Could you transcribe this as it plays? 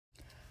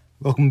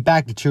Welcome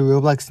back to True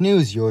Roblox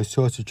News, your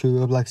source of True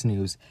Roblox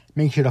News.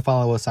 Make sure to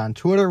follow us on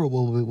Twitter,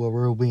 where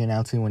we'll be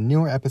announcing when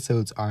newer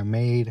episodes are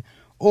made,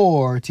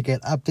 or to get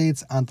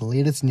updates on the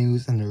latest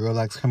news in the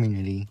Roblox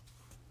community.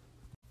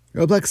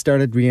 Roblox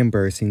started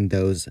reimbursing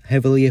those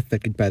heavily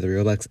affected by the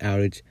Roblox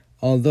outage,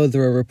 although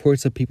there are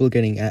reports of people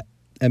getting a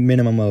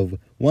minimum of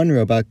 1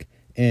 Robux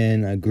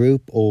in a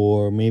group,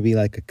 or maybe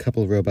like a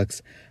couple of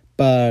Robux.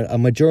 But a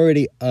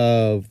majority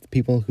of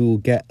people who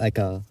got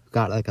a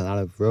lot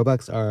of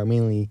Robux are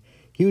mainly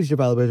huge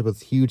developers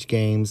with huge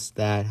games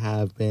that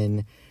have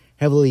been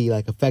heavily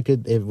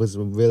affected. It was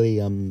really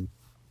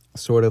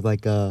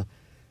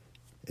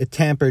it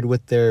tampered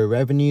with their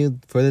revenue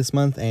for this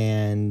month,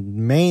 and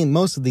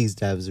most of these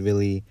devs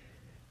really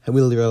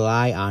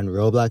rely on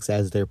Roblox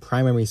as their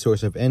primary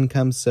source of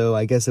income. So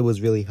I guess it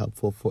was really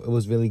helpful. It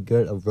was really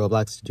good of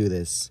Roblox to do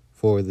this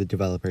for the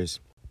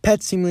developers.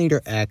 Pet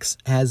Simulator X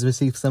has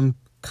received some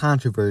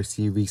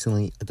controversy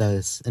recently,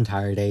 this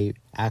entire day,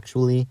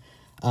 actually.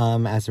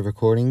 As of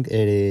recording,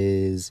 it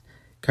is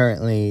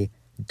currently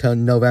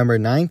November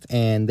 9th,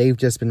 and they've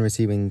just been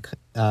receiving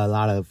a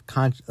lot of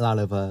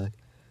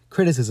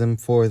criticism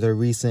for their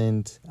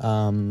recent,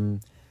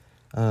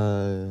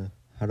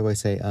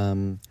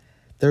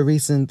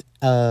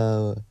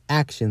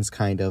 actions,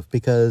 kind of,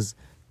 because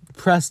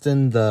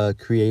Preston, the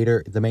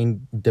creator, the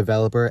main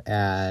developer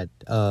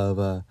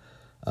of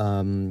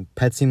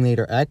Pet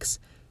Simulator X,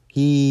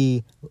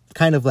 he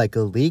kind of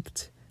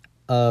leaked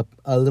a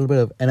little bit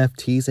of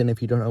NFTs. And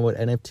if you don't know what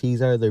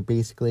NFTs are, they're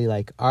basically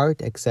like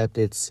art, except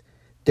it's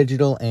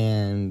digital,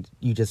 and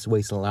you just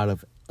waste a lot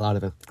of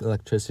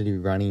electricity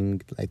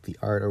running the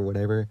art or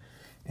whatever,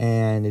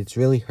 and it's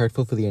really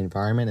hurtful for the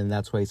environment. And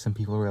that's why some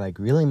people were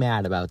really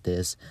mad about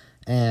this,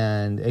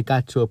 and it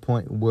got to a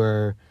point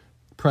where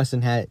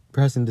Preston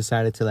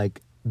decided to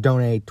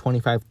donate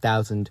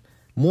 $25,000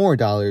 more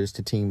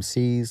to Team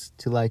C's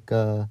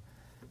to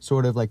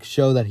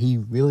show that he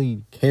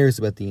really cares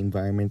about the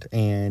environment,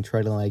 and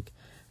try to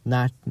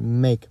not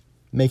make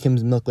him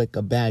look like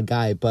a bad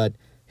guy. But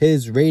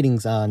his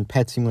ratings on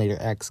Pet Simulator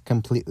X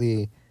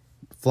completely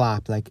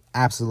flopped,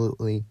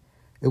 absolutely.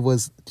 It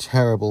was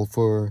terrible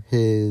for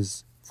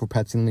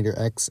Pet Simulator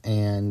X,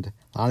 and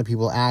a lot of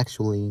people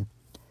actually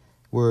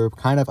were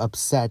kind of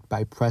upset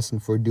by Preston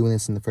for doing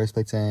this in the first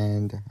place.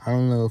 And I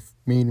don't know if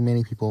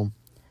many people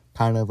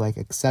kind of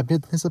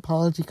accepted his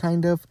apology,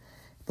 kind of.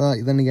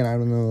 But then again, I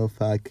don't know if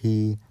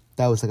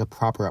that was a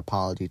proper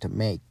apology to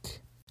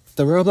make.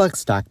 The Roblox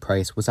stock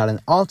price was at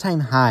an all-time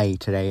high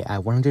today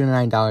at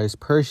 $109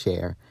 per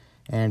share.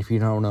 And if you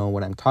don't know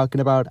what I'm talking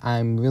about,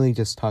 I'm really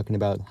just talking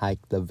about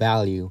the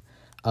value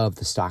of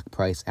the stock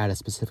price at a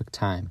specific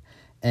time.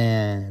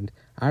 And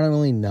I don't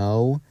really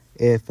know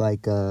if if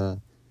a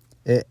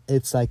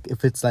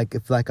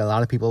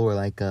lot of people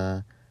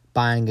were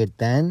buying it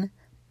then.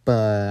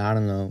 But I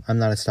don't know. I'm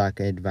not a stock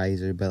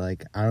advisor, but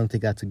I don't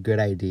think that's a good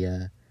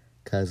idea,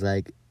 because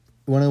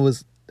when it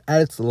was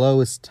at its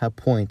lowest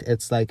point,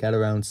 it's at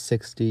around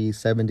 60,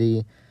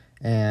 70,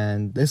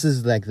 and this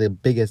is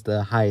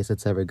the highest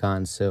it's ever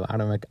gone. So I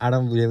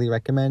don't really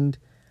recommend.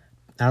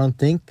 I don't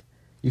think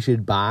you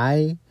should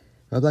buy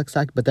Roblox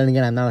stock. But then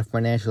again, I'm not a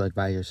financial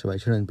advisor, so I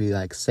shouldn't be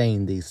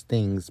saying these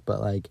things.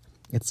 But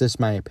it's just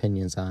my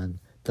opinions on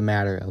the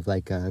matter of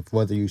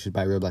whether you should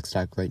buy Roblox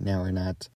stock right now or not.